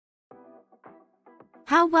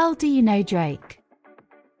How well do you know Drake?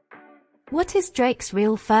 What is Drake's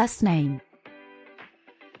real first name?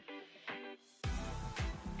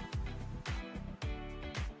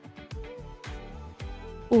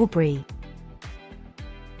 Aubrey.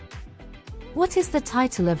 What is the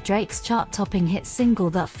title of Drake's chart-topping hit single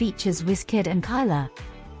that features Wizkid and Kyla?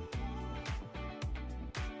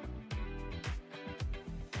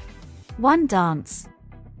 One Dance.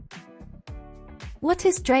 What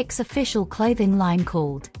is Drake's official clothing line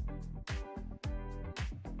called?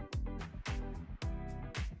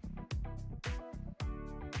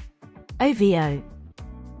 OVO.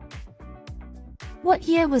 What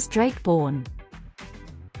year was Drake born?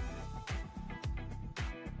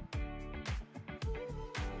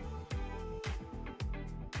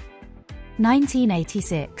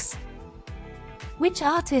 (1986). Which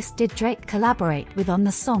artist did Drake collaborate with on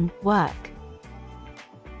the song Work?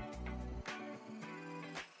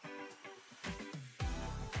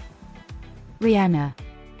 Rihanna.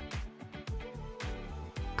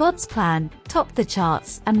 God's Plan topped the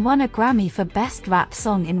charts and won a Grammy for Best Rap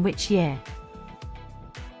Song in which year?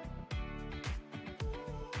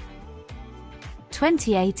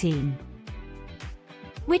 2018.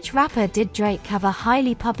 Which rapper did Drake have a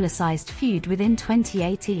highly publicized feud with in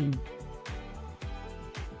 2018?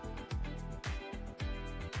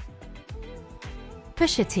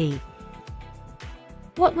 Pusha T.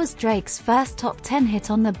 What was Drake's first top 10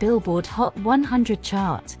 hit on the Billboard Hot 100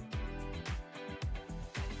 chart?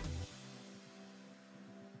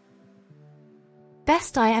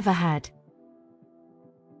 Best I Ever Had.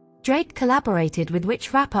 Drake collaborated with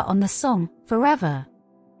which rapper on the song Forever?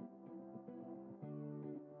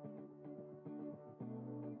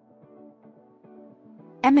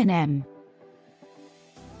 Eminem.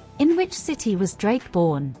 In which city was Drake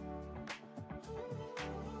born?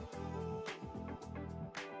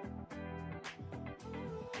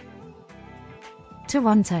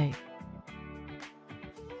 Toronto.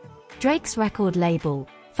 Drake's record label,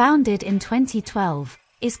 founded in 2012,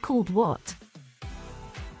 is called what?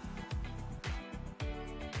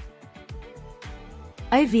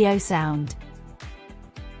 OVO Sound.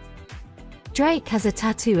 Drake has a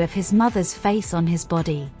tattoo of his mother's face on his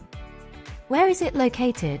body. Where is it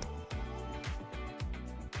located?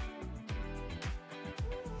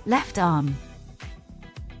 Left arm.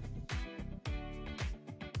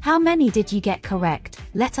 How many did you get correct?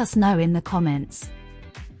 Let us know in the comments.